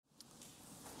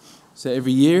So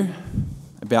every year,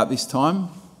 about this time,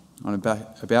 on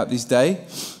about this day,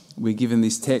 we're given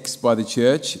this text by the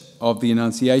church of the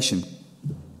Annunciation.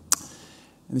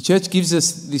 And the church gives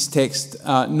us this text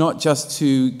not just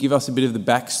to give us a bit of the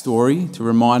backstory, to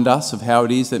remind us of how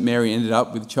it is that Mary ended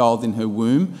up with a child in her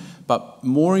womb, but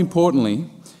more importantly,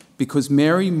 because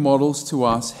Mary models to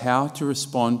us how to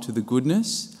respond to the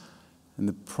goodness and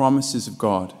the promises of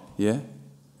God, yeah?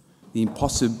 The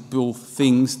impossible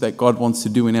things that God wants to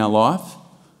do in our life,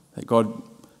 that God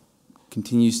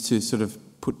continues to sort of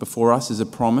put before us as a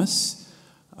promise.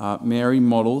 Mary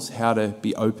models how to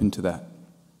be open to that,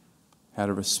 how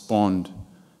to respond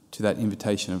to that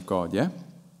invitation of God, yeah?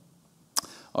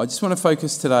 I just want to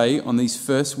focus today on these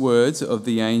first words of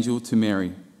the angel to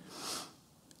Mary.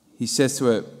 He says to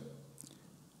her,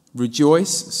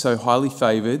 "Rejoice, so highly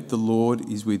favoured, the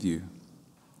Lord is with you."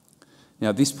 Now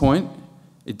at this point,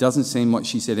 it doesn't seem like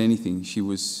she said anything. She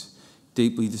was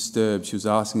deeply disturbed. She was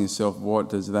asking herself, what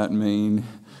does that mean?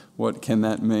 What can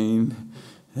that mean?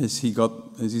 Has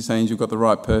this angel got the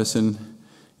right person?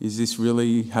 Is this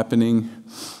really happening?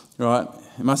 Right?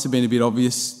 It must have been a bit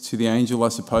obvious to the angel, I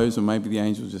suppose, or maybe the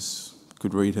angel just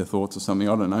could read her thoughts or something.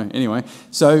 I don't know. Anyway,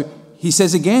 so he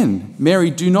says again,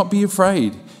 "Mary, do not be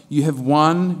afraid. You have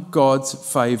won God's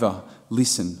favour.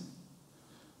 Listen."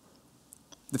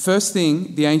 The first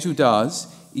thing the angel does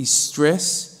is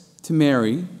stress to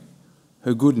Mary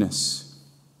her goodness,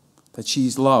 that she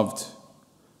is loved,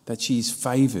 that she is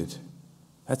favoured.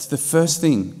 That's the first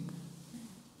thing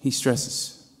he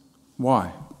stresses.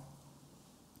 Why?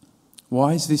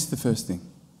 Why is this the first thing?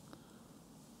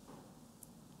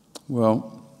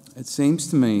 Well, it seems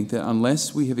to me that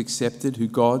unless we have accepted who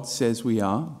God says we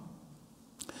are,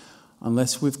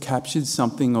 unless we've captured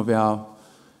something of our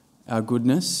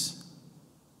goodness,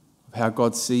 of how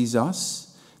God sees us,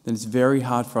 then it's very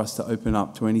hard for us to open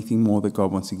up to anything more that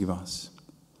God wants to give us.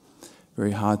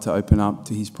 Very hard to open up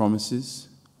to his promises,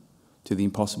 to the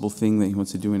impossible thing that he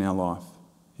wants to do in our life.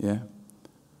 Yeah?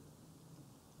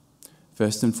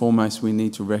 First and foremost, we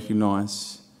need to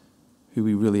recognise who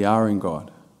we really are in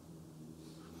God.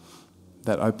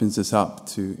 That opens us up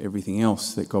to everything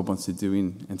else that God wants to do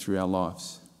in and through our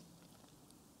lives.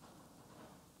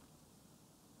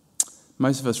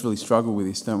 Most of us really struggle with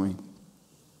this, don't we?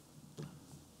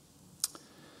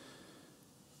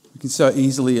 We can so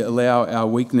easily allow our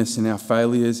weakness and our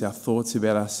failures, our thoughts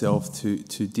about ourselves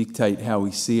to dictate how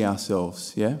we see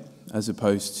ourselves, yeah? As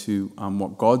opposed to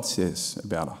what God says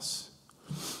about us.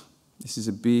 This is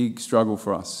a big struggle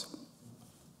for us.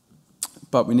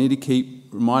 But we need to keep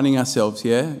reminding ourselves,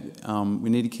 yeah?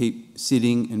 We need to keep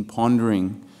sitting and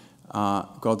pondering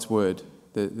God's word.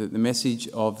 The message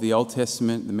of the Old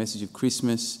Testament, the message of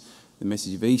Christmas, the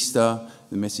message of Easter,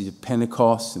 the message of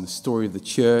Pentecost and the story of the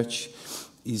church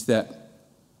is that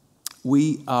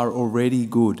we are already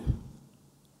good.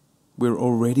 We're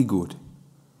already good.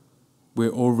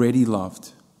 We're already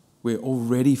loved. We're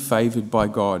already favoured by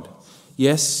God.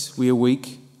 Yes, we are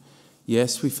weak.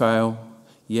 Yes, we fail.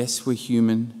 Yes, we're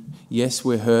human. Yes,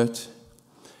 we're hurt.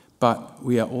 But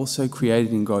we are also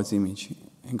created in God's image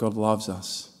and God loves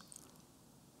us.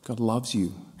 God loves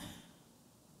you.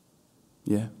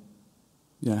 Yeah?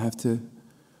 You don't have to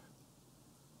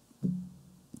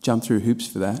jump through hoops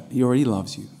for that. He already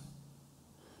loves you.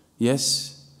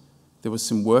 Yes, there was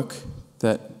some work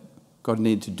that God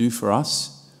needed to do for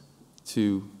us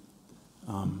to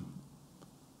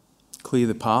clear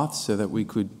the path so that we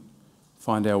could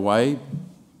find our way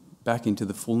back into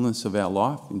the fullness of our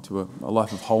life, into a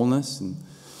life of wholeness and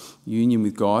union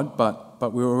with God,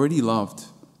 but we're already loved.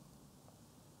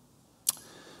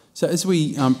 So as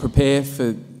we prepare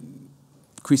for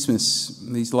Christmas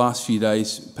these last few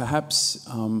days, perhaps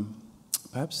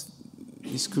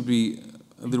this could be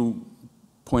a little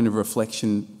point of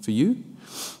reflection for you,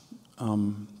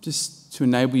 just to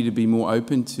enable you to be more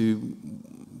open to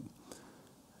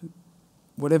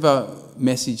whatever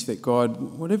message that God,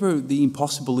 whatever the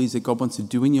impossible is that God wants to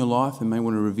do in your life and may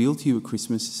want to reveal to you at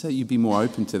Christmas, so that you'd be more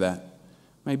open to that.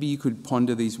 Maybe you could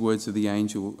ponder these words of the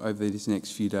angel over these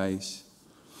next few days.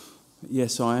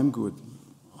 Yes, I am good.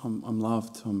 I'm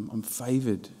loved. I'm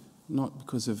favoured, not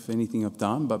because of anything I've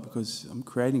done, but because I'm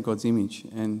created in God's image,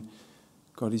 and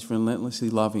God is relentlessly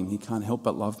loving. He can't help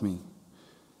but love me.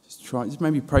 Just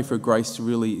maybe pray for a grace to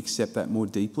really accept that more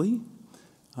deeply,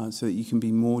 so that you can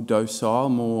be more docile,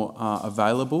 more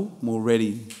available, more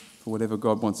ready for whatever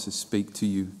God wants to speak to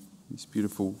you. This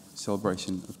beautiful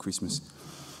celebration of Christmas.